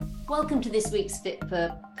Welcome to this week's Fit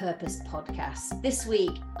for Purpose podcast. This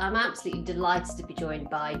week, I'm absolutely delighted to be joined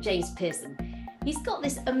by James Pearson. He's got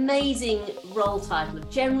this amazing role title of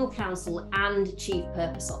General Counsel and Chief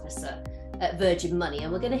Purpose Officer at Virgin Money,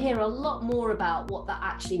 and we're going to hear a lot more about what that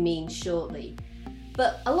actually means shortly.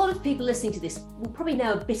 But a lot of people listening to this will probably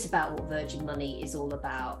know a bit about what Virgin Money is all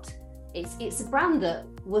about. It's a brand that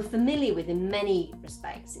we're familiar with in many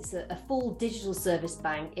respects. It's a full digital service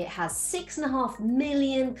bank. It has 6.5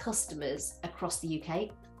 million customers across the UK.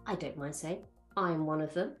 I don't mind saying, I'm one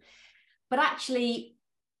of them. But actually,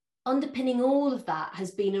 underpinning all of that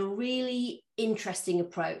has been a really interesting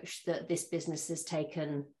approach that this business has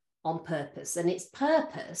taken on purpose. And its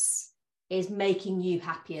purpose is making you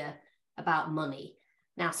happier about money.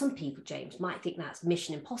 Now, some people, James, might think that's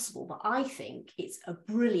mission impossible, but I think it's a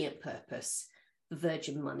brilliant purpose for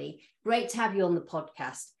Virgin Money. Great to have you on the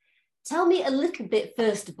podcast. Tell me a little bit,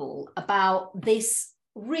 first of all, about this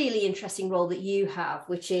really interesting role that you have,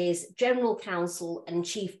 which is General Counsel and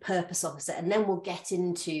Chief Purpose Officer, and then we'll get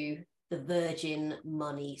into the Virgin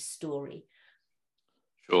Money story.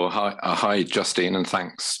 Sure. Hi, Justine, and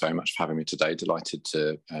thanks very much for having me today. Delighted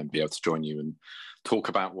to be able to join you and talk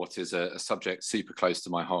about what is a subject super close to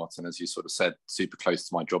my heart, and as you sort of said, super close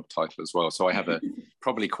to my job title as well. So I have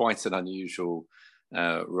probably quite an unusual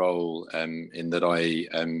role in that I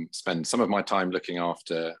spend some of my time looking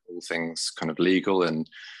after all things kind of legal and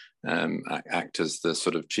act as the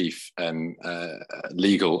sort of chief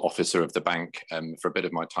legal officer of the bank for a bit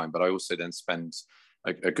of my time. But I also then spend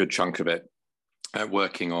a good chunk of it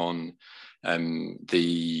working on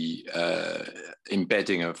the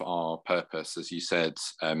embedding of our purpose, as you said,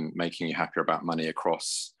 making you happier about money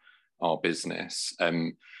across our business,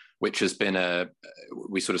 which has been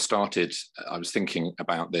we sort of started, I was thinking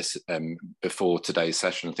about this before today's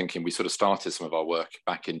session, thinking we sort of started some of our work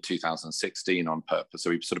back in 2016 on purpose. So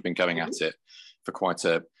we've sort of been going at it for quite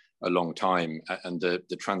a long time. And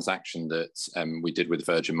the transaction that we did with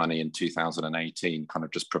Virgin Money in 2018 kind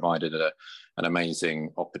of just provided an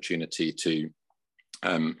amazing opportunity to,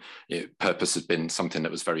 purpose has been something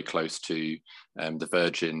that was very close to the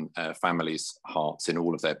Virgin family's hearts in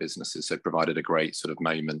all of their businesses. So it provided a great sort of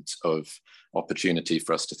moment of opportunity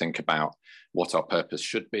for us to think about what our purpose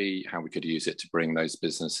should be, how we could use it to bring those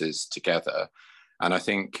businesses together. And I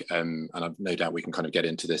think, and I've no doubt we can kind of get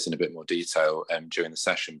into this in a bit more detail during the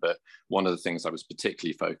session, but one of the things I was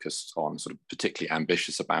particularly focused on, sort of particularly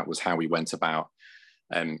ambitious about, was how we went about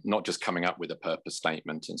not just coming up with a purpose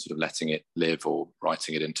statement and sort of letting it live or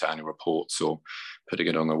writing it into annual reports or putting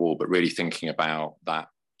it on the wall, but really thinking about that,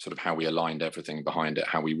 sort of how we aligned everything behind it,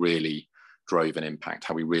 how we really drove an impact,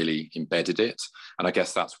 how we really embedded it. And I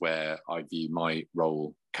guess that's where I view my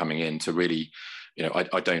role coming in, to really,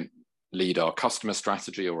 I don't lead our customer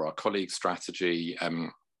strategy or our colleague strategy,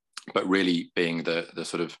 but really being the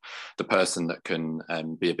sort of the person that can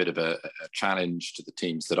be a bit of a challenge to the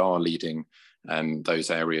teams that are leading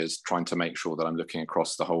those areas, trying to make sure that I'm looking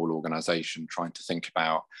across the whole organization, trying to think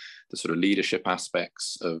about the sort of leadership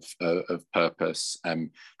aspects of purpose,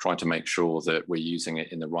 trying to make sure that we're using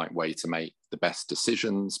it in the right way to make the best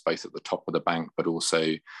decisions, both at the top of the bank, but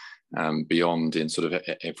also beyond in sort of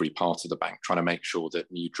every part of the bank, trying to make sure that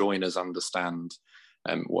new joiners understand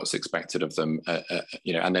what's expected of them,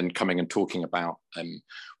 and then coming and talking about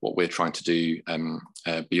what we're trying to do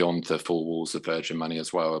beyond the four walls of Virgin Money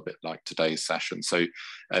as well, a bit like today's session. So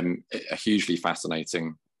a hugely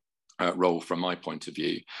fascinating role from my point of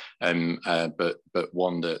view, but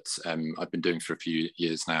one that I've been doing for a few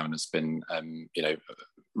years now and has been,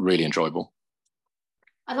 really enjoyable.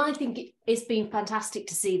 And I think it's been fantastic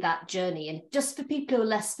to see that journey. And just for people who are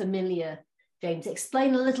less familiar, James,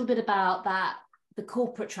 explain a little bit about that, the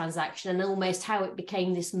corporate transaction, and almost how it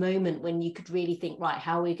became this moment when you could really think, right,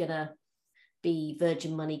 how are we going to be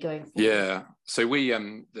Virgin Money going forward? Yeah. So we,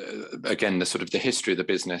 again, the sort of the history of the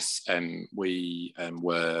business, we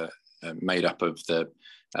were made up of the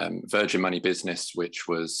Virgin Money business, which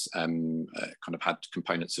was kind of had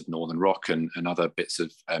components of Northern Rock and other bits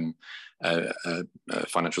of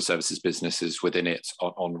financial services businesses within it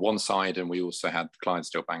on one side, and we also had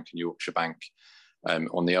Clydesdale Bank and Yorkshire Bank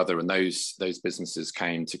on the other. And those businesses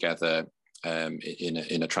came together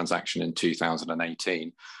in a transaction in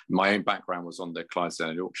 2018. My own background was on the Clydesdale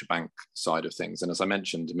and Yorkshire Bank side of things, and as I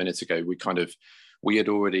mentioned a minute ago, we had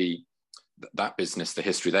already, that business, the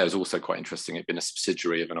history there is also quite interesting. It'd been a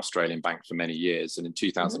subsidiary of an Australian bank for many years. And in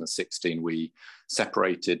 2016, we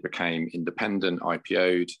separated, became independent,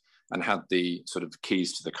 IPO'd, and had the sort of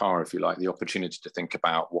keys to the car, if you like, the opportunity to think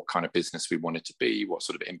about what kind of business we wanted to be, what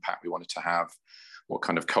sort of impact we wanted to have, what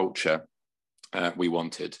kind of culture. we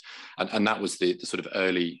wanted. And that was the sort of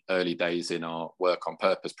early days in our work on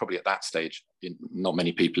purpose. Probably at that stage, not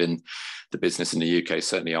many people in the business in the UK,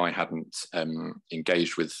 certainly I hadn't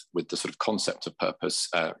engaged with the sort of concept of purpose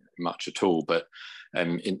much at all. But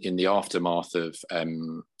in the aftermath of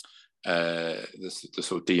the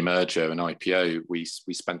sort of demerger and IPO, we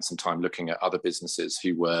spent some time looking at other businesses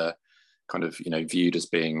who were kind of, viewed as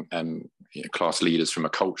being class leaders from a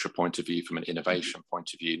culture point of view, from an innovation point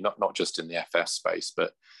of view, not just in the FS space,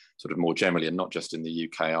 but sort of more generally, and not just in the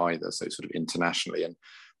UK either, so sort of internationally. And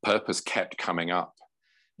purpose kept coming up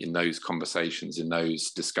in those conversations, in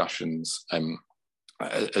those discussions,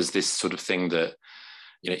 as this sort of thing that,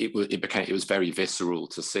 it was very visceral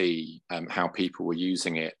to see how people were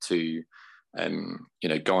using it to,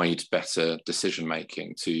 guide better decision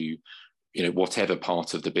making, to whatever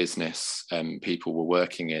part of the business people were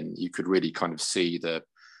working in. You could really kind of see the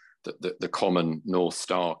common North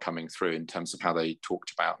Star coming through in terms of how they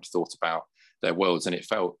talked about and thought about their worlds. And it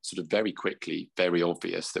felt sort of very quickly, very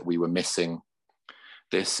obvious that we were missing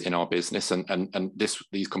this in our business. And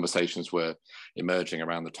these conversations were emerging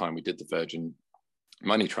around the time we did the Virgin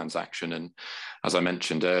Money transaction. And as I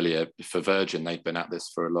mentioned earlier, for Virgin, they'd been at this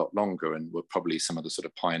for a lot longer and were probably some of the sort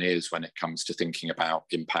of pioneers when it comes to thinking about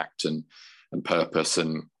impact and purpose,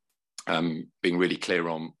 and being really clear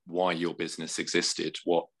on why your business existed,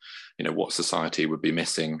 what society would be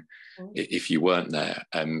missing if you weren't there,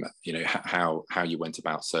 how you went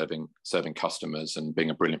about serving customers and being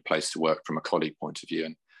a brilliant place to work from a colleague point of view,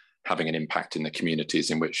 and having an impact in the communities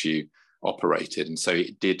in which you operated. And so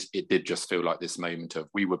it did just feel like this moment of,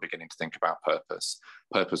 we were beginning to think about purpose.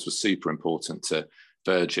 Purpose was super important to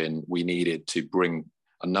Virgin. We needed to bring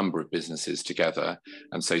a number of businesses together,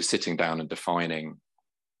 and so sitting down and defining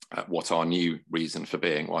what our new reason for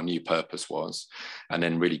being, what our new purpose was, and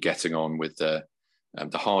then really getting on with the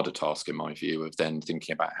harder task, in my view, of then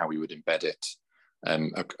thinking about how we would embed it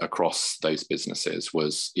across those businesses.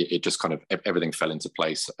 Was it just kind of everything fell into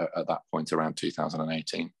place at that point around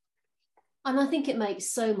 2018. And I think it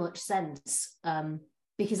makes so much sense,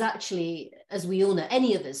 because actually, as we all know,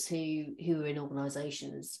 any of us who are in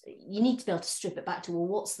organisations, you need to be able to strip it back to, well,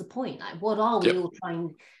 what's the point? Like, what are we all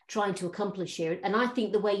trying to accomplish here? And I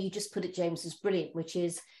think the way you just put it, James, is brilliant, which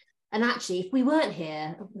is, and actually, if we weren't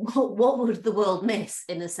here, what would the world miss,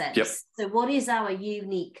 in a sense? Yep. So what is our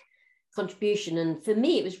unique contribution? And for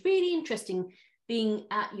me, it was really interesting being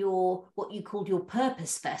at what you called your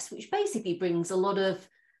Purpose Fest, which basically brings a lot of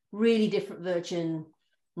really different Virgin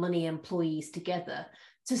Money employees together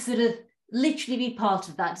to sort of literally be part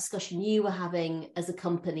of that discussion you were having as a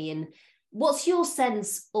company. And what's your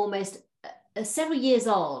sense, almost several years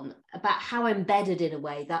on, about how embedded in a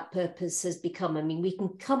way that purpose has become? I mean, we can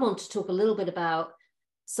come on to talk a little bit about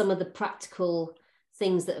some of the practical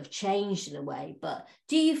things that have changed in a way, but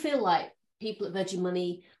do you feel like people at Virgin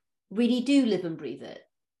Money really do live and breathe it?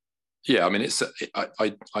 Yeah, I mean,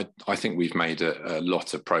 I think we've made a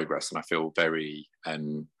lot of progress, and I feel very, I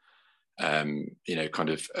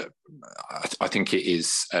think it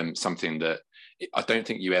is something that I don't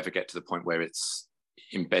think you ever get to the point where it's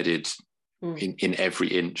embedded in every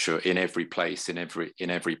inch or in every place, in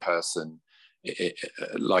every person.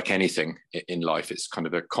 Like anything in life, it's kind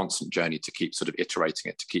of a constant journey to keep sort of iterating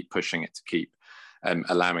it, to keep pushing it, to keep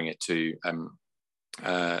allowing it to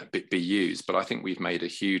be used. But I think we've made a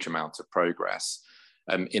huge amount of progress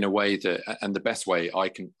in a way that, and the best way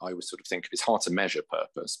I would sort of think, it's hard to measure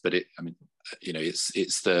purpose, but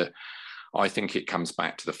I think it comes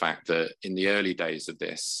back to the fact that in the early days of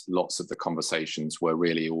this, lots of the conversations were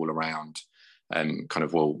really all around kind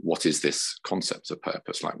of, well, what is this concept of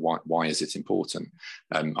purpose? Like, why is it important?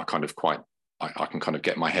 I can kind of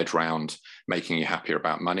get my head round making you happier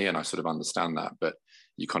about money, and I sort of understand that, but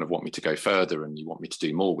you kind of want me to go further, and you want me to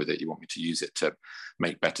do more with it. You want me to use it to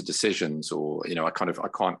make better decisions, or, I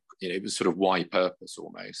can't, it was sort of why purpose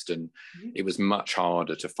almost. And it was much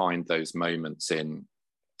harder to find those moments in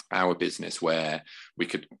our business where we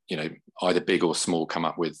could, either big or small, come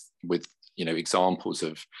up with examples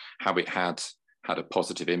of how it had a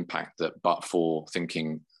positive impact, that but for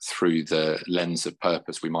thinking through the lens of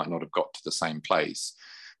purpose, we might not have got to the same place.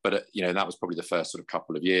 But, that was probably the first sort of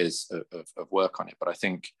couple of years of work on it. But I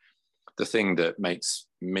think the thing that makes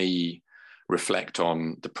me reflect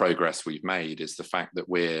on the progress we've made is the fact that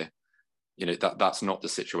we're, that's not the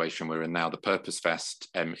situation we're in now. The Purpose Fest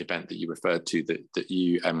event that you referred to, that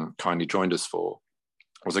you kindly joined us for,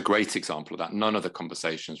 was a great example of that. None of the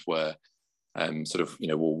conversations were sort of,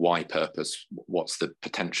 well, why purpose? What's the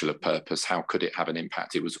potential of purpose? How could it have an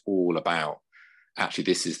impact? It was all about actually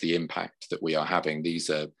this is the impact that we are having. These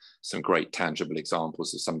are some great tangible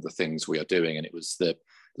examples of some of the things we are doing. And it was the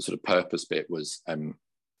sort of purpose bit was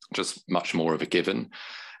just much more of a given.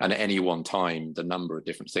 And at any one time, the number of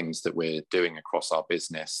different things that we're doing across our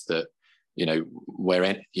business that,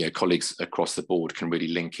 where colleagues across the board can really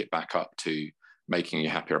link it back up to making you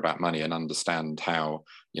happier about money and understand how,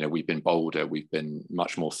 we've been bolder, we've been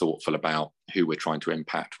much more thoughtful about who we're trying to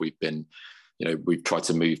impact. We've been, we've tried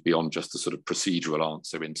to move beyond just the sort of procedural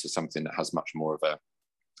answer into something that has much more of a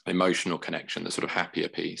emotional connection, the sort of happier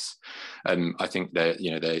piece. I think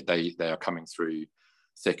they are coming through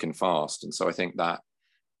thick and fast. And so I think that,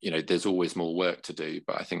 there's always more work to do,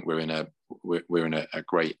 but I think we're in a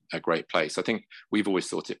great place. I think we've always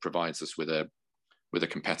thought it provides us with a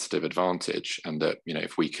competitive advantage, and that,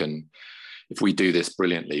 if we do this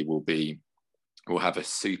brilliantly, we'll have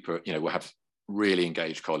we'll have really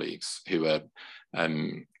engaged colleagues who are,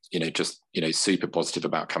 super positive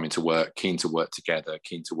about coming to work, keen to work together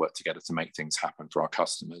to make things happen for our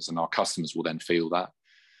customers, and our customers will then feel that.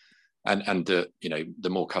 And the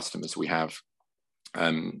more customers we have,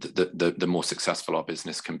 the more successful our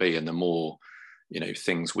business can be, and the more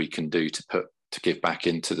things we can do to give back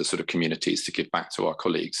into the sort of communities, to give back to our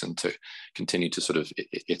colleagues, and to continue to sort of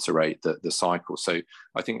iterate the cycle. So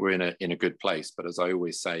I think we're in a good place. But as I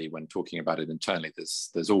always say when talking about it internally,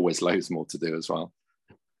 there's always loads more to do as well.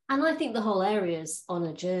 And I think the whole area is on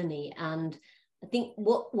a journey. And I think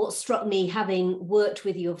what struck me, having worked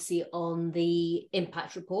with you obviously on the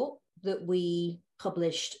impact report that we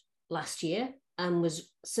published last year, and was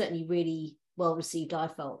certainly really well received, I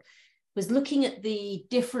felt, was looking at the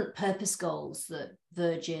different purpose goals that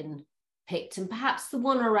Virgin picked, and perhaps the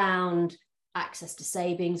one around access to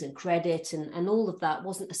savings and credit and all of that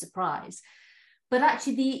wasn't a surprise. But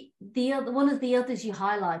actually the other one of the others you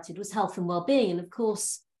highlighted was health and well-being. And of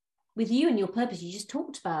course, with you and your purpose, you just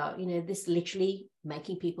talked about, this literally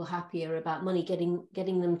making people happier about money,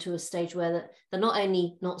 getting them to a stage where they're not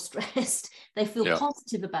only not stressed, they feel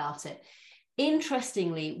positive about it.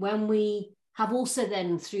 Interestingly, when we have also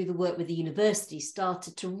then, through the work with the university,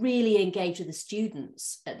 started to really engage with the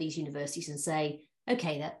students at these universities and say,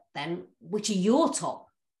 okay, then which are your top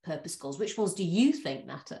purpose goals? Which ones do you think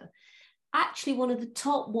matter? Actually, one of the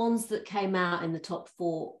top ones that came out in the top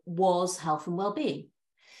 4 was health and well-being.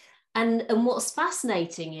 And what's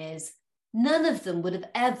fascinating is none of them would have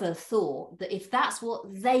ever thought that if that's what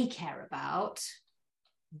they care about,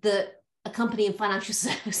 that a company in financial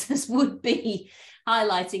services would be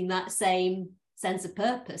highlighting that same sense of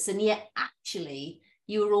purpose. And yet actually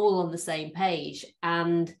you were all on the same page.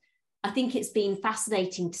 And I think it's been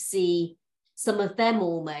fascinating to see some of them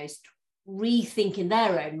almost rethink in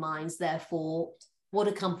their own minds, therefore, what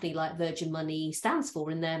a company like Virgin Money stands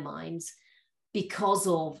for in their minds, because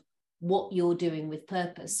of what you're doing with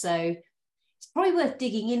purpose. So it's probably worth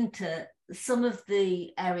digging into some of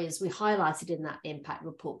the areas we highlighted in that impact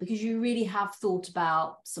report, because you really have thought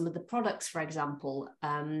about some of the products, for example,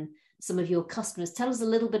 some of your customers. Tell us a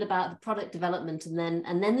little bit about the product development, and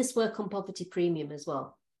then this work on poverty premium as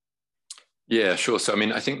well. Yeah, sure. So I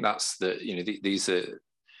mean, I think that's these are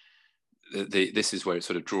this is where it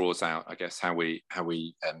sort of draws out, I guess, how we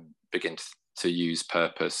begin to use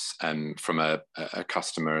purpose from a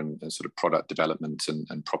customer and sort of product development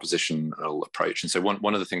and propositional approach. And so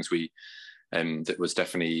one of the things that was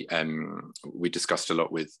definitely we discussed a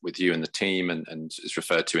lot with you and the team, and is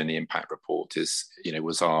referred to in the impact report,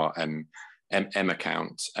 was our M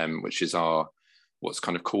account, which is our what's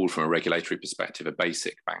kind of called from a regulatory perspective a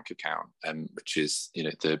basic bank account, which is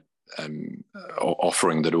the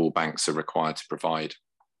offering that all banks are required to provide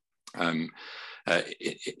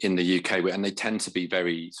in the UK, and they tend to be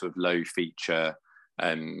very sort of low feature,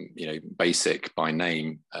 basic by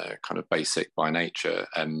name, kind of basic by nature,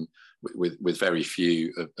 with very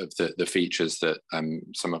few of the features that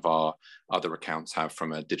some of our other accounts have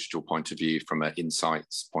from a digital point of view, from an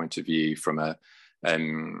insights point of view, from a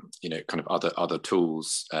kind of other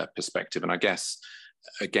tools perspective. And I guess,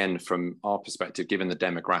 again, from our perspective, given the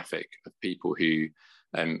demographic of people who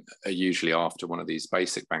are usually after one of these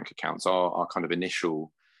basic bank accounts, our kind of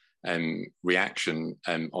initial reaction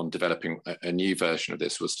on developing a new version of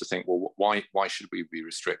this was to think, well, why should we be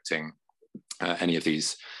restricting any of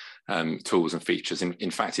these tools and features?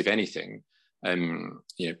 In fact, if anything,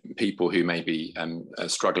 people who may be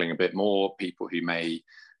struggling a bit more, people who may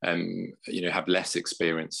have less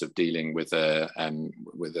experience of dealing with a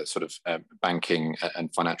sort of banking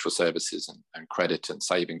and financial services and credit and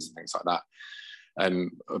savings and things like that,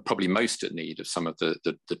 are probably most at need of some of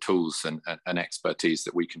the tools and expertise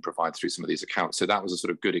that we can provide through some of these accounts. So that was a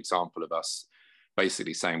sort of good example of us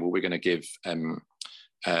basically saying, well, we're going to give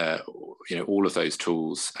all of those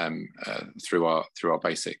tools through our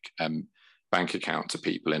basic bank account to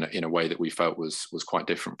people in a way that we felt was quite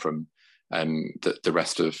different from the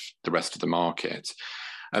rest of the market.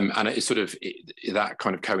 And it sort of that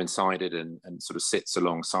kind of coincided and sort of sits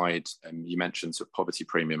alongside. You mentioned sort of poverty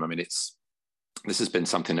premium. I mean, this has been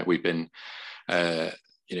something that we've been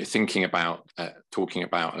thinking about, talking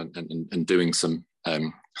about, and doing some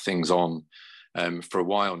things on for a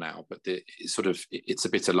while now. But it's a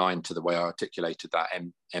bit aligned to the way I articulated that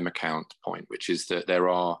M account point, which is that there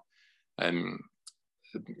are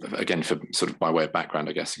again, for sort of by way of background,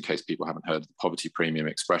 I guess, in case people haven't heard the poverty premium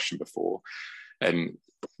expression before,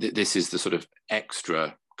 this is the sort of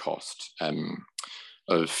extra cost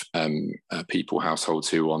of people, households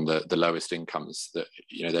who are on the lowest incomes, that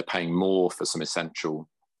they're paying more for some essential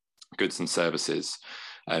goods and services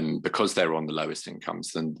because they're on the lowest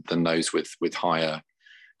incomes than those with higher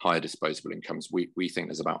disposable incomes. We think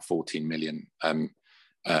there's about 14 million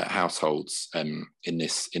households in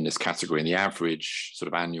this category, and the average sort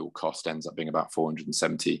of annual cost ends up being about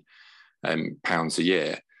 £470 a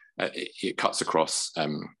year. It cuts across a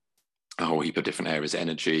whole heap of different areas: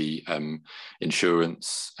 energy,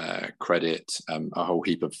 insurance, credit, a whole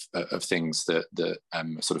heap of things that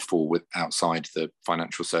sort of fall outside the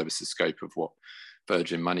financial services scope of what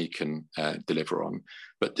Virgin Money can deliver on.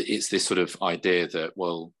 But it's this sort of idea that,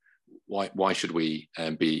 well, why should we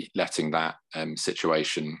be letting that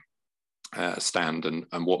situation stand, and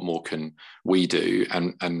what more can we do?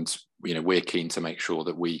 And we're keen to make sure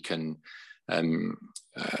that we can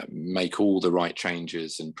make all the right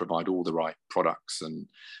changes and provide all the right products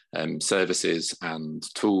and services and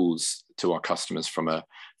tools to our customers from a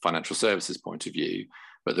financial services point of view,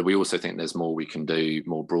 but that we also think there's more we can do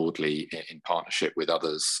more broadly in partnership with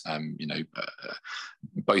others,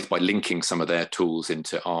 both by linking some of their tools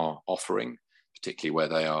into our offering, particularly where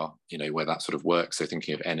they are, where that sort of works. So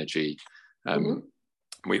thinking of energy,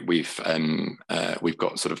 we've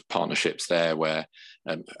got sort of partnerships there, where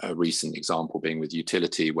a recent example being with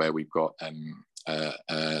utility, where we've got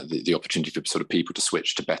the opportunity for sort of people to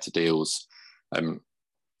switch to better deals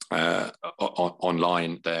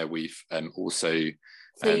online. There we've also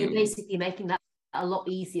so you're basically making that a lot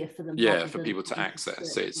easier for them. Yeah, for people to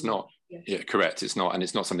access. So it's not, correct. It's not, and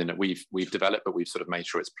it's not something that we've developed, but we've sort of made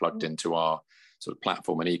sure it's plugged into our sort of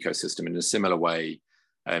platform and ecosystem. In a similar way,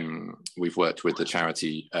 we've worked with a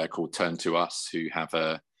charity called Turn to Us, who have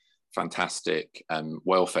a fantastic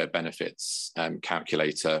welfare benefits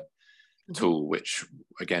calculator tool, which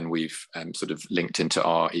again we've sort of linked into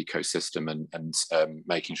our ecosystem, and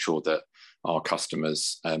making sure that our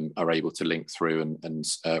customers are able to link through and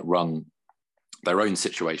run their own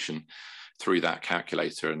situation through that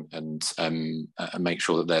calculator, and make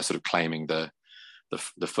sure that they're sort of claiming the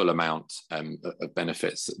full amount of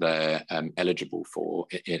benefits that they're eligible for.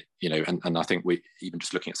 And I think we, even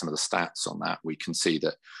just looking at some of the stats on that, we can see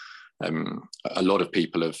that a lot of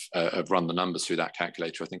people have run the numbers through that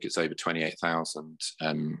calculator. I think it's over 28,000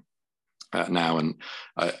 now, and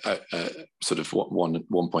sort of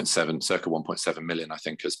 1.7, circa 1.7 million, I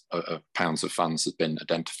think, pounds of funds have been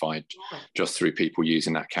identified just through people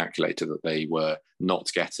using that calculator that they were not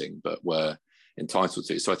getting but were entitled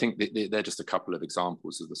to. So I think they're just a couple of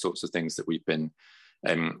examples of the sorts of things that we've been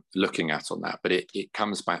looking at on that. But it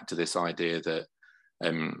comes back to this idea that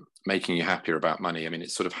making you happier about money. I mean,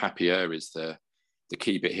 it's sort of happier is the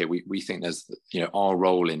key bit here. We think there's, our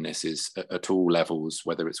role in this is at all levels,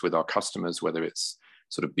 whether it's with our customers, whether it's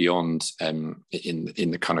sort of beyond in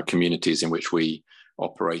the kind of communities in which we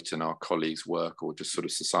operate and our colleagues work, or just sort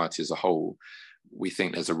of society as a whole. We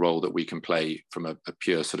think there's a role that we can play from a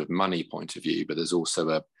pure sort of money point of view, but there's also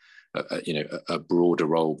a broader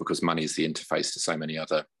role, because money is the interface to so many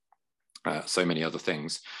other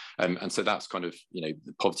things. And so that's kind of, the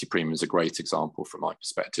poverty premium is a great example from my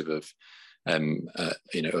perspective of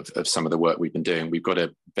some of the work we've been doing. We've got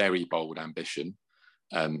a very bold ambition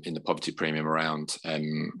in the poverty premium around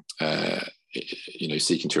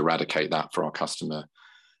seeking to eradicate that for our customer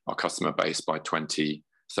base by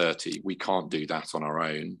 2030. We can't do that on our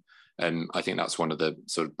own. I think that's one of the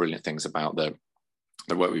sort of brilliant things about the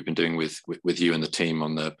work we've been doing with you and the team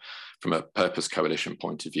from a Purpose Coalition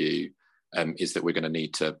point of view, is that we're going to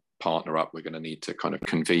need to partner up. We're going to need to kind of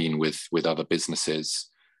convene with other businesses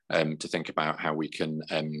to think about how we can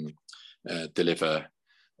deliver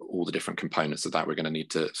all the different components of that. We're going to need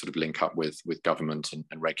to sort of link up with government and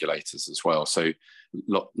regulators as well. So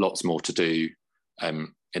lots more to do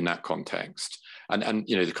in that context. And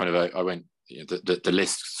the kind of, I won't, the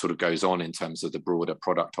list sort of goes on in terms of the broader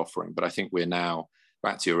product offering, but I think we're now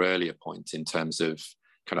back to your earlier point in terms of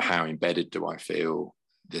kind of how embedded do I feel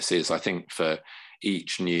this is, I think for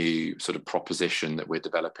each new sort of proposition that we're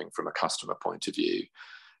developing from a customer point of view,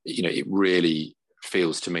 you know, it really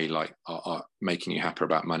feels to me like making you happier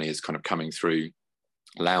about money is kind of coming through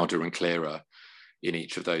louder and clearer in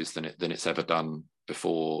each of those than it's ever done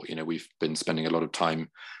before. You know, we've been spending a lot of time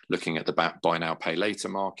looking at the buy now, pay later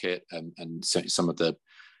market, and some of the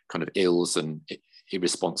kind of ills and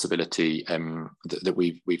irresponsibility that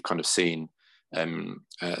we've kind of seen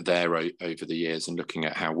there over the years, and looking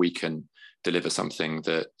at how we can deliver something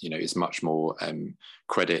that, you know, is much more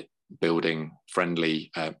credit building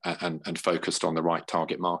friendly and focused on the right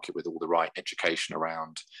target market with all the right education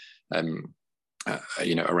around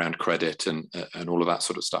you know, around credit and all of that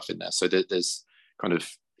sort of stuff in there. So there's kind of,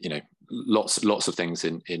 you know, lots of things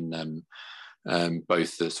in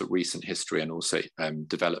both the sort of recent history and also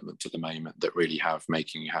development at the moment that really have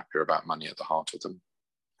making you happier about money at the heart of them.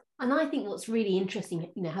 And I think what's really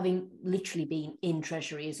interesting, you know, having literally been in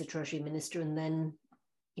Treasury as a Treasury Minister and then,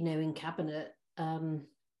 you know, in Cabinet,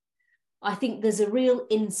 I think there's a real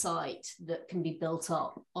insight that can be built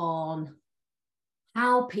up on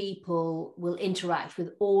how people will interact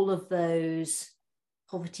with all of those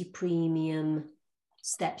poverty premium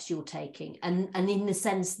steps you're taking, and in the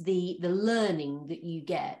sense the learning that you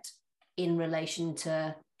get in relation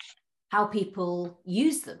to how people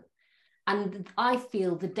use them. And I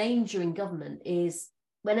feel the danger in government is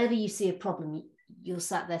whenever you see a problem, you're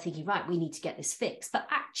sat there thinking, right, we need to get this fixed. But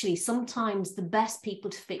actually, sometimes the best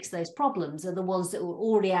people to fix those problems are the ones that are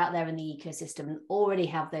already out there in the ecosystem and already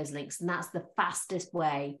have those links. And that's the fastest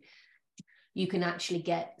way you can actually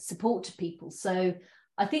get support to people. So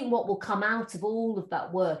I think what will come out of all of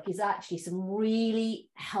that work is actually some really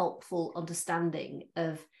helpful understanding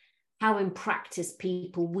of how in practice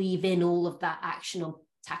people weave in all of that action on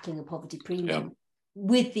tackling a poverty premium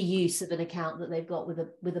with the use of an account that they've got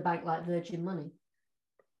with a bank like Virgin Money.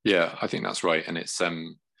 Yeah, I think that's right. And it's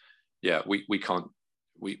we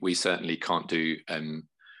certainly can't do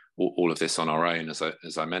all of this on our own, as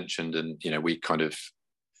I mentioned. And, you know, we kind of,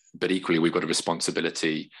 but equally we've got a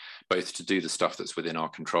responsibility both to do the stuff that's within our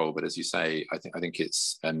control, but as you say, I think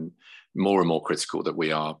it's more and more critical that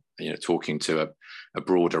we are, you know, talking to a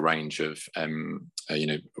broader range of you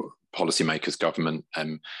know, policymakers, government,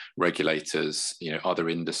 regulators, you know, other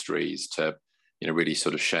industries, to, you know, really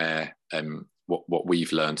sort of share what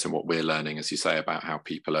we've learned and what we're learning, as you say, about how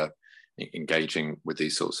people are engaging with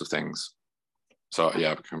these sorts of things. So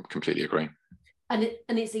yeah, I completely agree. And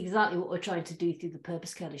it's exactly what we're trying to do through the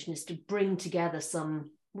Purpose Coalition, is to bring together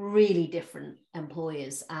some really different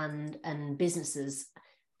employers and businesses,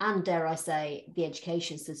 and dare I say, the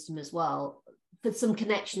education system as well, for some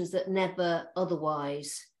connections that never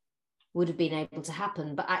otherwise would have been able to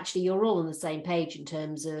happen. But actually, you're all on the same page in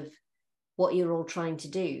terms of what you're all trying to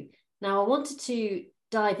do. Now, I wanted to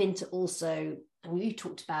dive into also, and you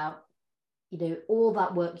talked about, you know, all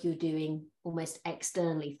that work you're doing almost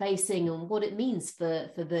externally facing and what it means for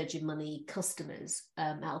Virgin Money customers,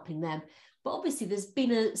 helping them. But obviously there's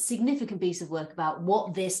been a significant piece of work about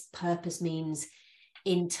what this purpose means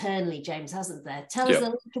internally, James, hasn't there? Tell us a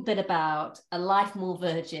little bit about A Life More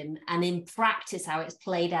Virgin, and in practice how it's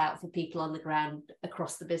played out for people on the ground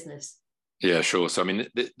across the business. Yeah, sure. So I mean,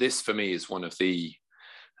 this for me is one of the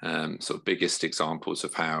sort of biggest examples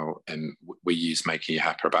of how we use making you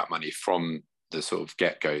happier about money from the sort of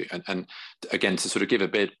get-go. And again, to sort of give a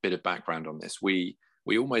bit of background on this, we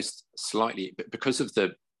almost slightly, because of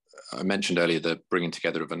the, I mentioned earlier, the bringing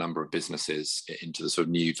together of a number of businesses into the sort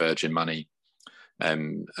of new Virgin Money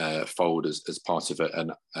fold as part of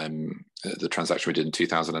the transaction we did in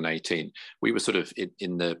 2018. We were sort of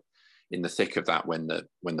in the thick of that when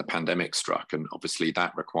the pandemic struck, and obviously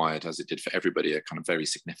that required, as it did for everybody, a kind of very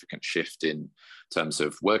significant shift in terms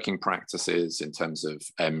of working practices, in terms of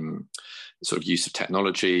sort of use of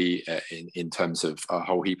technology, in terms of a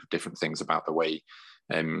whole heap of different things about the way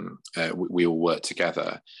we all work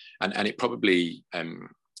together, and it probably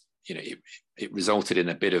you know, it resulted in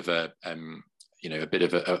a bit of a you know, a bit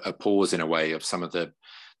of a pause in a way of some of the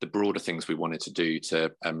broader things we wanted to do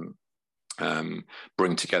to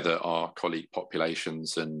bring together our colleague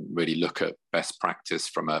populations and really look at best practice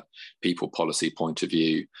from a people policy point of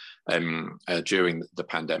view during the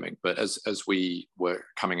pandemic. But as we were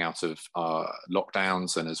coming out of our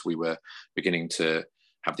lockdowns, and as we were beginning to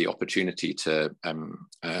have the opportunity to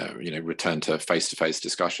you know, return to face-to-face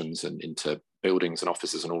discussions and into buildings and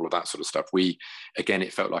offices and all of that sort of stuff, again,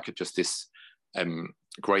 it felt like just this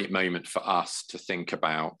great moment for us to think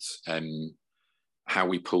about how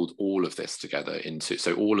we pulled all of this together into,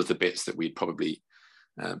 so all of the bits that we'd probably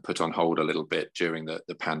put on hold a little bit during the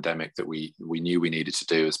pandemic that we knew we needed to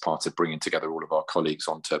do as part of bringing together all of our colleagues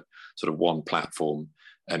onto sort of one platform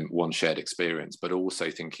and one shared experience, but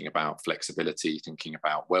also thinking about flexibility, thinking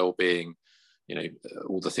about well-being,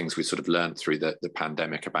 all the things we sort of learned through the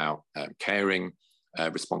pandemic about caring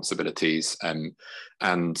responsibilities, and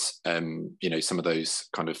some of those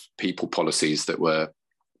kind of people policies that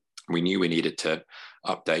we knew we needed to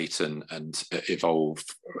update and evolve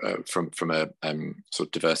from a sort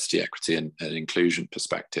of diversity, equity and inclusion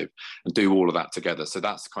perspective, and do all of that together. So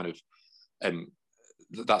that's kind of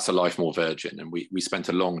that's a Life More Virgin, and we spent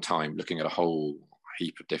a long time looking at a whole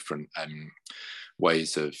heap of different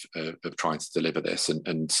ways of trying to deliver this,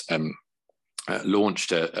 and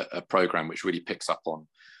launched a program which really picks up on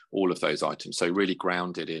all of those items. So really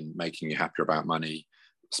grounded in making you happier about money.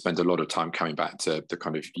 Spend a lot of time coming back to the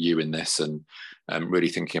kind of you in this, and really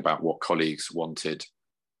thinking about what colleagues wanted,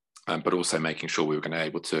 but also making sure we were going to be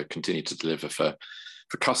able to continue to deliver for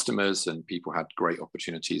customers, and people had great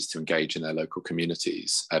opportunities to engage in their local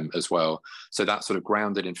communities as well. So that sort of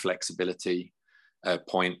grounded in flexibility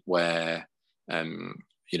point where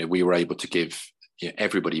we were able to give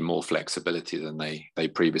everybody more flexibility than they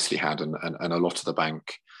previously had, and a lot of the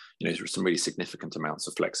bank, some really significant amounts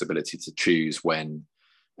of flexibility to choose when,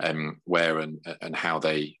 where and how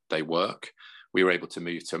they work. We were able to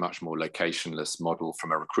move to a much more locationless model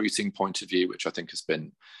from a recruiting point of view, which I think has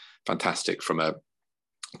been fantastic from a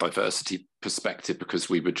diversity perspective, because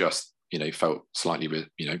we were just, felt slightly,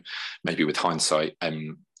 maybe with hindsight,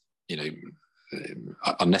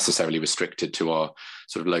 unnecessarily restricted to our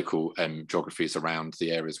sort of local geographies around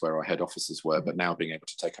the areas where our head offices were. But now being able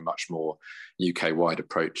to take a much more UK-wide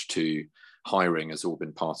approach to hiring has all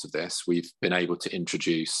been part of this. We've been able to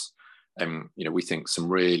introduce, we think, some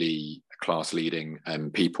really class-leading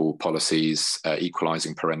people policies,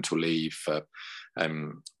 equalising parental leave for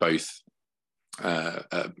both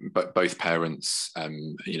parents,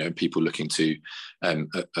 people looking to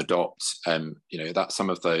adopt. That some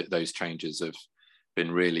of those changes have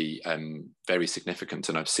been really very significant,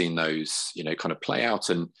 and I've seen those, kind of play out,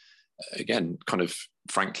 and again, kind of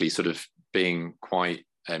frankly, sort of being quite,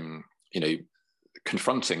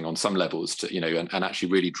 confronting on some levels to, and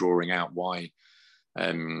actually really drawing out why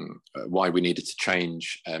we needed to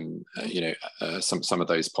change, some of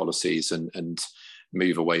those policies and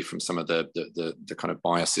move away from some of the kind of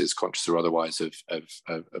biases, conscious or otherwise, of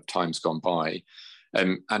times gone by,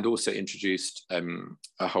 and also introduced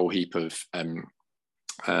a whole heap of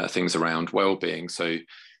things around well-being. So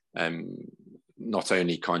not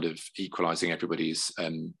only kind of equalising everybody's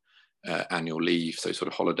annual leave, so sort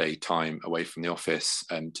of holiday time away from the office,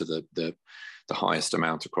 to the highest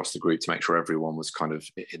amount across the group to make sure everyone was kind of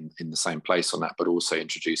in the same place on that, but also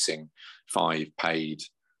introducing 5 paid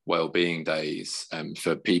well-being days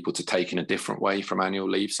for people to take in a different way from annual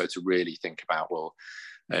leave. So to really think about, well,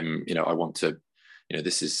 I want to,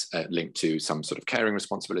 this is linked to some sort of caring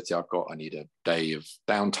responsibility I've got. I need a day of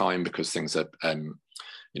downtime because things are,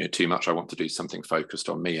 too much. I want to do something focused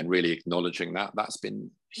on me, and really acknowledging that. That's been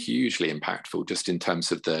hugely impactful, just in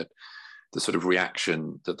terms of the sort of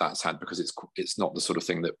reaction that's had, because it's not the sort of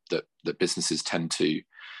thing that businesses tend to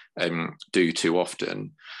do too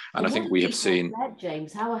often. And I think we have seen,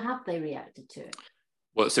 James, how have they reacted to it?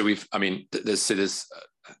 Well, so there's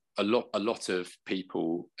a lot of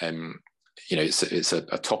people, it's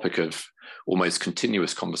a topic of almost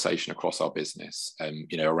continuous conversation across our business,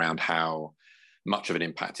 around how much of an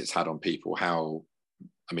impact it's had on people,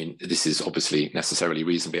 this is obviously necessarily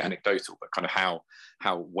reasonably anecdotal, but kind of how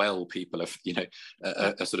well people are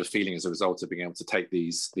sort of feeling as a result of being able to take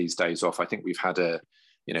these days off. I think we've had an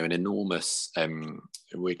enormous,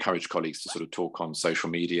 we encourage colleagues to sort of talk on social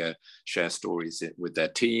media, share stories with their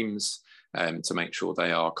teams, to make sure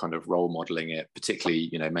they are kind of role modeling it, particularly,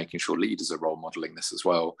 making sure leaders are role modeling this as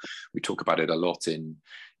well. We talk about it a lot in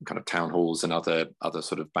kind of town halls and other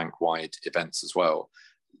sort of bank-wide events as well.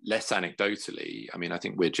 Less anecdotally, I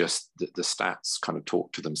think we're just, the stats kind of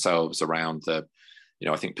talk to themselves around I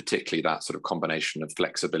think particularly that sort of combination of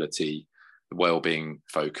flexibility, well-being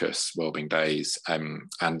focus, well-being days, and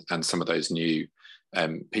some of those new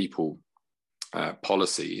people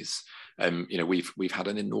policies. We've had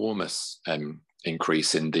an enormous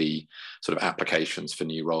increase in the sort of applications for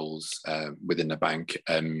new roles within the bank,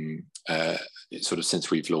 sort of since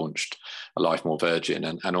we've launched a Life More Virgin,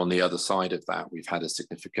 and on the other side of that, we've had a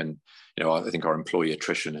significant, I think our employee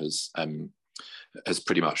attrition has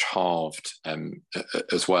pretty much halved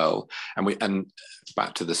as well, and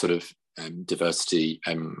back to the sort of diversity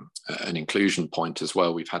and inclusion point as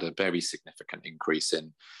well, we've had a very significant increase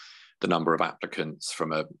in the number of applicants,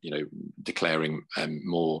 from a declaring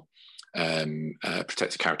more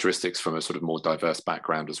protected characteristics from a sort of more diverse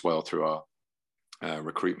background as well through our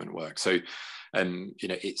recruitment work. So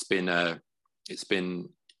it's been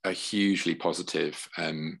a hugely positive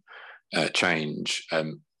change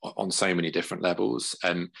on so many different levels.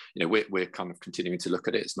 We're kind of continuing to look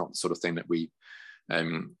at it. It's not the sort of thing that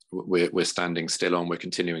we're standing still on. We're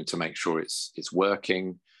continuing to make sure it's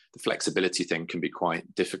working. The flexibility thing can be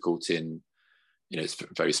quite difficult it's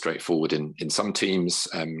very straightforward in some teams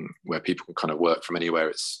where people can kind of work from anywhere.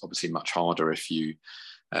 It's obviously much harder if you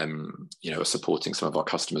are supporting some of our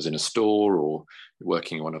customers in a store or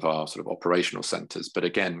working in one of our sort of operational centres. But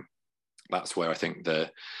again, that's where I think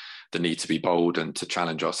the need to be bold and to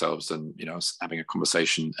challenge ourselves. And I was having a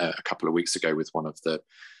conversation a couple of weeks ago with one of the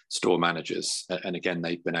store managers, and again,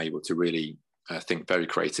 they've been able to really think very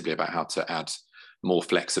creatively about how to add more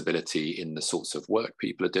flexibility in the sorts of work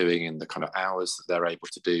people are doing, in the kind of hours that they're able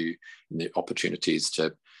to do, and the opportunities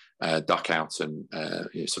to duck out and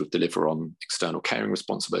sort of deliver on external caring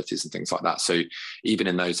responsibilities and things like that. So even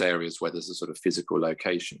in those areas where there's a sort of physical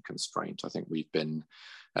location constraint, I think we've been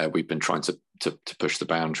trying to push the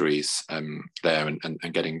boundaries there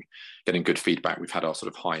and getting good feedback. We've had our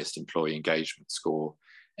sort of highest employee engagement score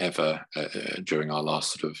ever during our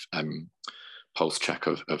last sort of pulse check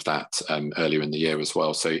of that earlier in the year as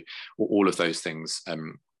well. So all of those things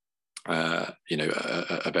are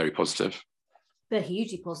very positive. They're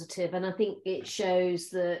hugely positive, and I think it shows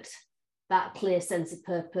that clear sense of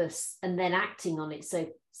purpose and then acting on it so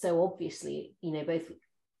obviously, both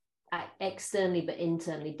externally but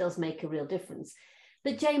internally, does make a real difference.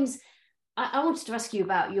 But James, I wanted to ask you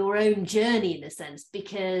about your own journey in a sense,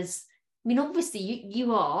 because obviously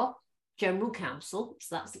you are general counsel,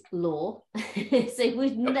 so that's law. So you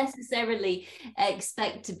wouldn't necessarily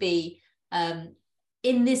expect to be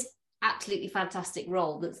in this absolutely fantastic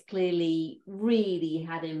role that's clearly really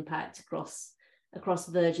had impact across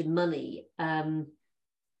Virgin Money. Tell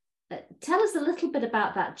us a little bit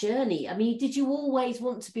about that journey. Did you always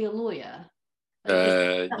want to be a lawyer?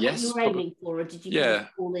 Is that yes, what you were aiming for, or did you kind of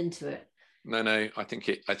fall into it? No, I think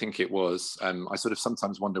it was. I sort of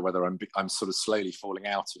sometimes wonder whether I'm sort of slowly falling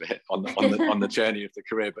out of it on the journey of the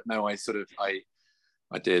career. But no, I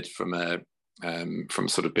did from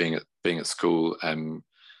sort of being at school.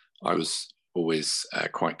 I was always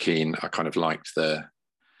quite keen. I kind of liked the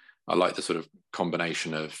sort of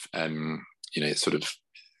combination of sort of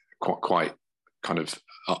quite kind of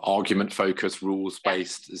argument focused, rules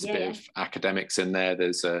based. There's a bit of academics in there.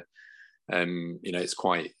 There's it's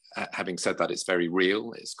quite. Having said that, it's very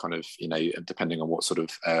real. It's kind of depending on what sort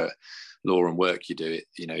of law and work you do,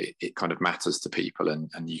 it kind of matters to people,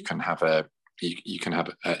 and you can have an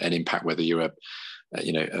impact whether you're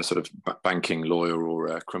a sort of banking lawyer or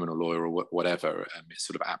a criminal lawyer or whatever. It's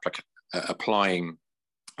sort of applying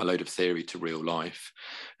a load of theory to real life.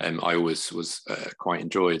 I always was quite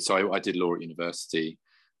enjoyed. So I did law at university,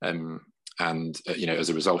 and as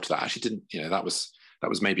a result of that, I actually didn't. That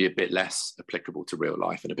was maybe a bit less applicable to real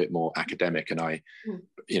life and a bit more academic. And I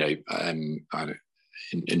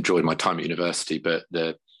enjoyed my time at university, but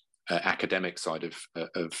the academic side of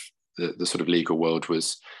the sort of legal world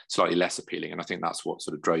was slightly less appealing. And I think that's what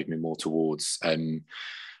sort of drove me more towards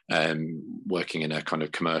working in a kind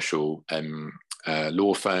of commercial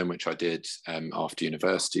law firm, which I did after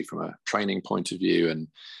university from a training point of view, and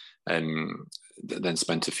then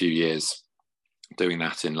spent a few years doing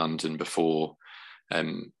that in London before,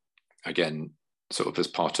 again, sort of as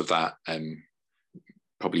part of that,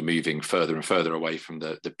 probably moving further and further away from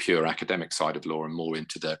the pure academic side of law and more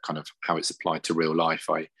into the kind of how it's applied to real life.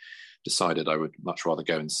 I decided I would much rather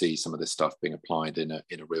go and see some of this stuff being applied in a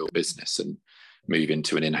real business and move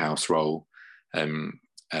into an in-house role,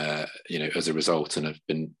 as a result, and have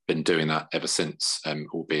been doing that ever since,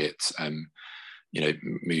 albeit,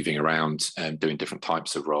 moving around and doing different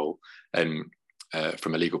types of role.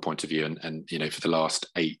 From a legal point of view, and for the last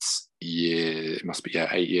 8 years, it must be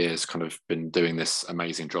 8 years, kind of been doing this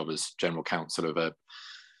amazing job as general counsel of a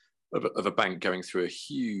bank going through a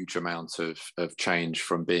huge amount of change,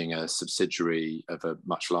 from being a subsidiary of a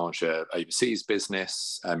much larger overseas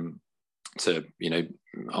business to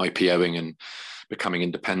IPOing and becoming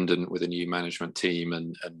independent with a new management team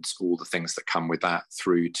and all the things that come with that,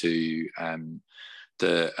 through to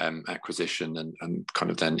the acquisition and kind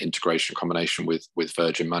of then integration combination with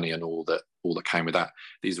Virgin Money and all that came with that.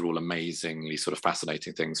 These are all amazingly sort of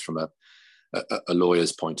fascinating things from a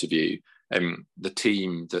lawyer's point of view. The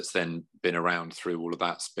team that's then been around through all of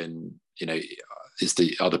that's been, is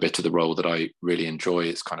the other bit of the role that I really enjoy.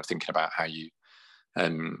 It's kind of thinking about how you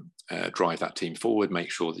drive that team forward,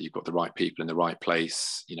 make sure that you've got the right people in the right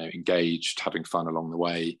place, engaged, having fun along the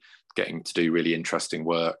way, getting to do really interesting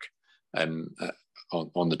work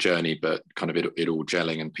on the journey, but kind of it all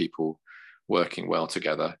gelling and people working well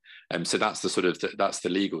together. So that's that's the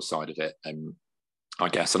legal side of it, I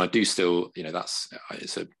guess. And I do still,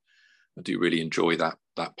 I do really enjoy that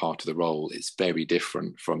part of the role. It's very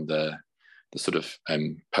different from the sort of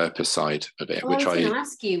purpose side of it. Well, which I was going to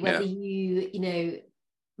ask you whether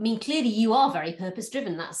clearly you are very purpose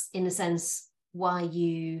driven. That's in a sense why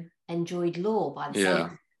you enjoyed law by the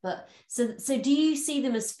sound. But so do you see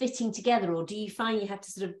them as fitting together, or do you find you have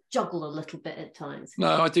to sort of juggle a little bit at times?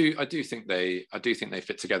 No, I do think they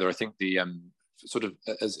fit together. I think the sort of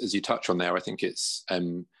as you touch on there, I think it's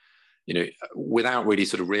without really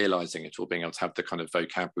sort of realizing it or being able to have the kind of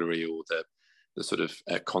vocabulary or the sort of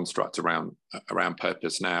construct around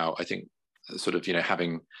purpose now, I think sort of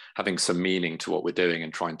having some meaning to what we're doing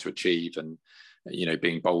and trying to achieve, and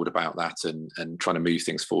being bold about that and trying to move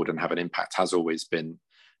things forward and have an impact has always been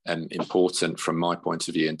important from my point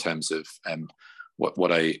of view in terms of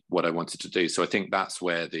what I wanted to do. So I think that's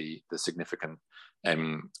where the significant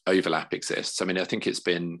overlap exists. I mean, I think it's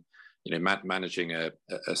been managing a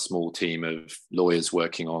small team of lawyers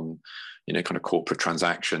working on kind of corporate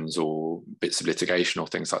transactions or bits of litigation or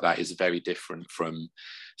things like that is very different from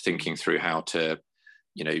thinking through how to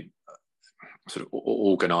sort of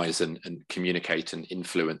organize and communicate and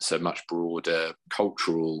influence a much broader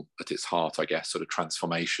cultural, at its heart, I guess, sort of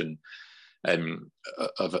transformation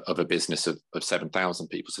of a business of 7,000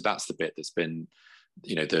 people. So that's the bit that's been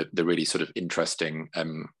the really sort of interesting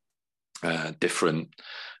different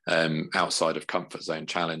outside of comfort zone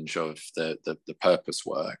challenge of the purpose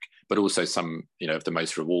work, but also some of the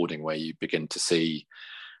most rewarding, where you begin to see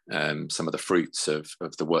some of the fruits of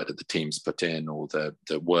the work that the teams put in, or the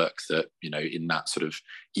work that in that sort of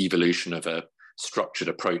evolution of a structured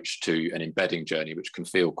approach to an embedding journey, which can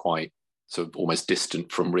feel quite sort of almost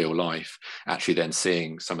distant from real life, actually then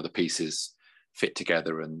seeing some of the pieces fit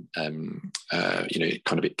together and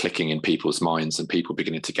kind of it clicking in people's minds and people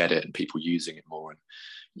beginning to get it and people using it more,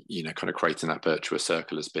 and kind of creating that virtuous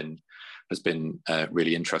circle has been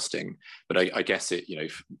really interesting. But I guess it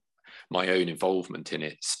my own involvement in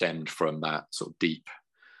it stemmed from that sort of deep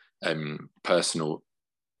personal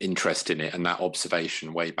interest in it, and that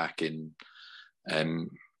observation way back in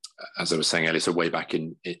as I was saying earlier, so way back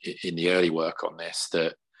in the early work on this,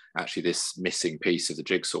 that actually this missing piece of the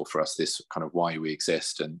jigsaw for us, this kind of why we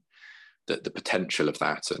exist and the potential of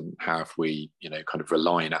that, and how if we kind of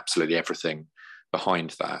rely on absolutely everything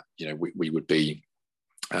behind that, we would be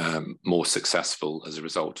more successful as a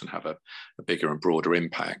result and have a bigger and broader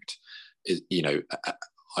impact.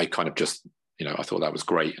 I kind of just I thought that was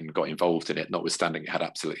great and got involved in it, notwithstanding it had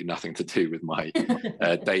absolutely nothing to do with my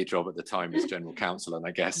day job at the time as general counsel. And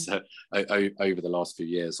I guess over the last few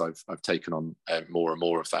years, I've taken on more and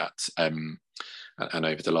more of that. And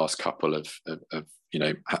over the last couple of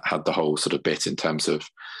had the whole sort of bit in terms of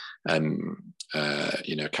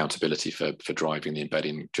accountability for driving the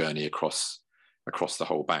embedding journey across the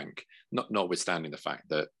whole bank. Notwithstanding the fact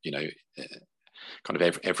that kind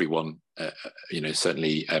of everyone,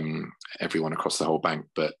 certainly everyone across the whole bank,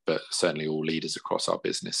 but certainly all leaders across our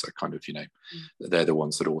business are kind of, they're the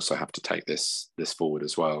ones that also have to take this forward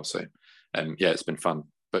as well. So, it's been fun,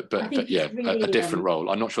 but yeah, really, a different role.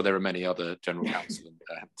 I'm not sure there are many other general counsel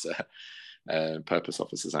and purpose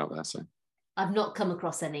officers out there. So I've not come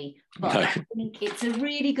across any, but no. I think it's a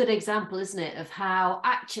really good example, isn't it, of how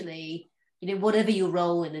actually, whatever your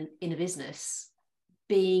role in a business,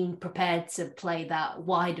 being prepared to play that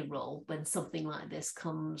wider role when something like this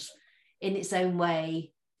comes in its own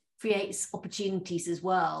way creates opportunities as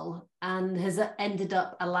well, and has ended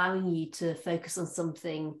up allowing you to focus on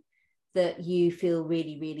something that you feel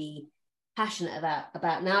really, really passionate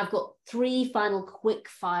about. Now, I've got 3 final quick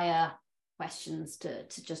fire questions to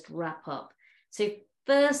just wrap up. So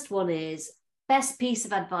first one is, best piece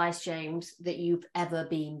of advice, James, that you've ever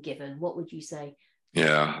been given. What would you say?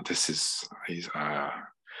 Yeah, this is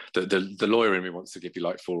the lawyer in me wants to give you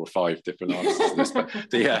like 4 or 5 different answers to this, but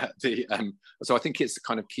so I think it's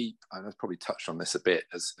kind of keep. I've probably touched on this a bit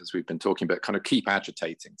as we've been talking, but kind of keep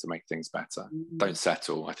agitating to make things better. Mm-hmm. Don't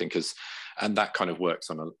settle. I think and that kind of works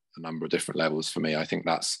on a number of different levels for me. I think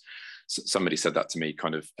that's somebody said that to me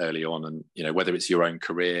kind of early on, and whether it's your own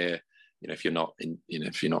career. If you're not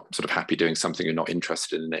if you're not sort of happy doing something, you're not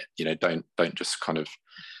interested in it, don't just kind of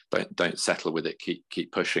don't settle with it,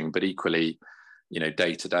 keep pushing. But equally,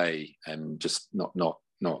 day to day, and just not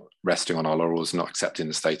resting on our laurels, not accepting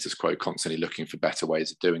the status quo, constantly looking for better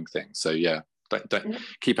ways of doing things. So yeah, Don't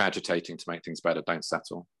keep agitating to make things better. Don't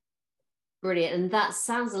settle. Brilliant. And that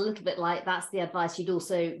sounds a little bit like that's the advice you'd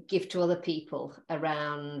also give to other people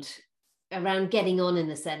around getting on, in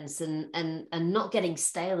a sense, and not getting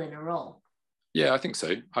stale in a role. Yeah, I think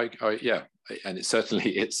so. Yeah, and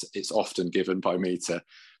it's often given by me to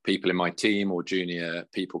people in my team or junior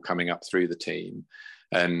people coming up through the team,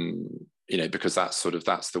 because that's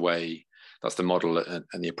the way, that's the model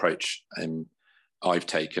and the approach I've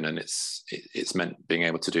taken, and it's meant being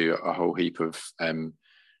able to do a whole heap of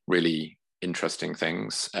really interesting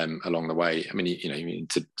things along the way. I mean, you need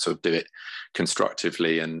to sort of do it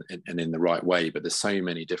constructively and in the right way, but there's so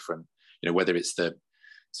many different, whether it's the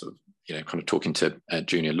sort of, kind of talking to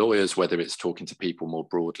junior lawyers, whether it's talking to people more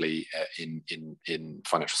broadly in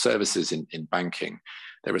financial services, in banking,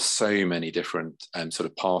 there are so many different sort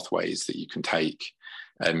of pathways that you can take.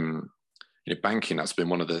 Banking, that's been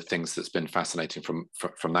one of the things that's been fascinating from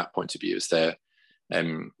that point of view, is there,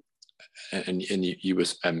 and you were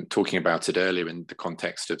talking about it earlier in the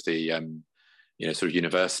context of the sort of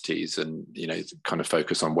universities and kind of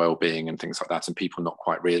focus on well-being and things like that, and people not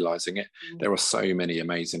quite realizing it. There are so many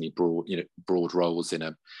amazingly broad roles in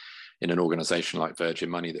an organization like Virgin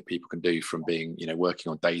Money that people can do, from being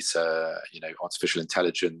working on data, artificial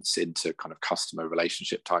intelligence, into kind of customer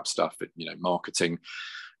relationship type stuff, marketing,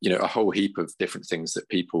 a whole heap of different things that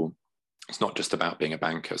people. It's not just about being a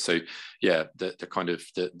banker. So yeah, the kind of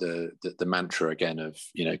the mantra again of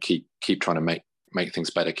keep trying to make things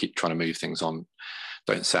better, keep trying to move things on,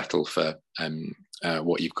 don't settle for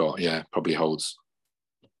what you've got, probably holds.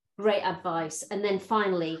 Great advice. And then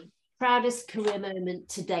finally, proudest career moment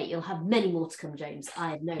to date. You'll have many more to come, James,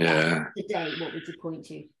 I have no doubt. To date, what would you point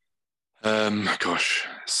to? Gosh,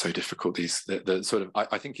 so difficult. These the sort of,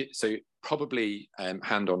 I think it, so probably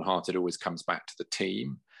hand on heart, it always comes back to the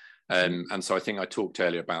team. And so I think I talked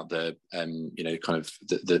earlier about the kind of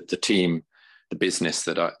the team, the business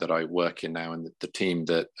that I work in now, and the team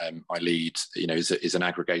that I lead, is an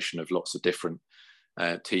aggregation of lots of different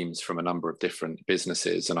teams from a number of different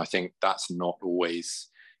businesses. And I think that's not always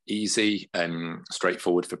easy,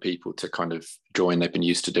 straightforward for people to kind of join. They've been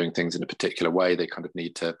used to doing things in a particular way. They kind of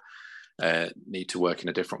need to work in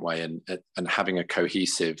a different way, and having a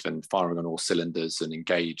cohesive and firing on all cylinders and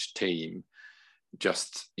engaged team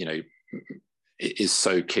just is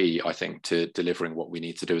so key, I think, to delivering what we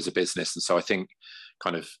need to do as a business. And so I think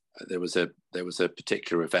kind of there was a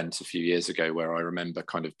particular event a few years ago where I remember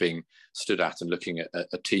kind of being stood at and looking at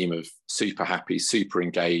a team of super happy, super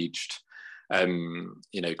engaged, kind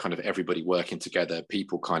of everybody working together,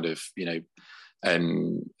 people kind of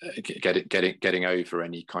getting over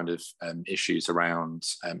any kind of issues around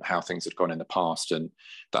how things had gone in the past. And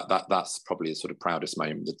that's probably the sort of proudest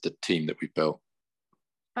moment, the team that we've built.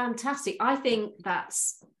 Fantastic. I think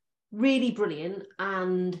that's really brilliant,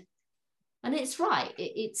 and it's right.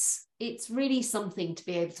 It's really something to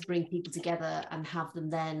be able to bring people together and have them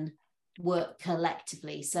then work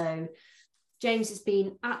collectively. So James, it's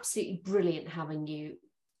been absolutely brilliant having you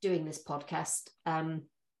doing this podcast.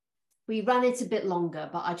 We ran it a bit longer,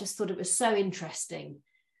 but I just thought it was so interesting,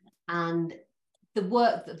 and the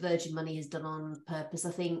work that Virgin Money has done on purpose,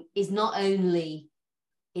 I think, is not only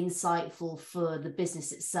insightful for the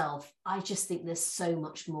business itself. I just think there's so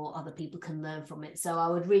much more other people can learn from it. So I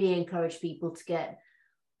would really encourage people to get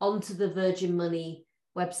onto the Virgin Money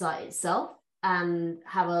website itself and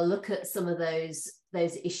have a look at some of those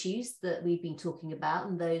issues that we've been talking about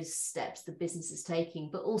and those steps the business is taking.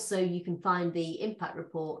 But also you can find the impact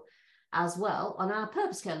report as well on our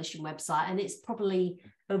Purpose Coalition website, and it's probably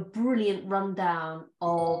a brilliant rundown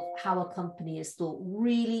of how a company has thought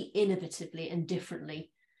really innovatively and differently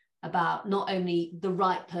about not only the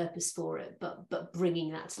right purpose for it, but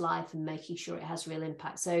bringing that to life and making sure it has real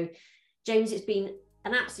impact. So James, it's been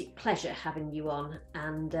an absolute pleasure having you on,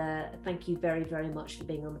 and thank you very, very much for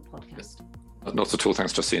being on the podcast. Not at all,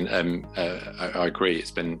 thanks, Justine. I agree,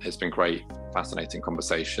 it's been great, fascinating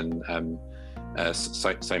conversation.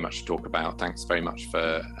 So much to talk about. Thanks very much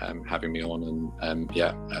for having me on, and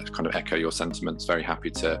kind of echo your sentiments. Very happy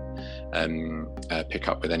to pick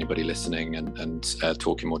up with anybody listening and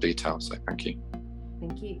talk in more detail. So thank you.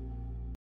 Thank you.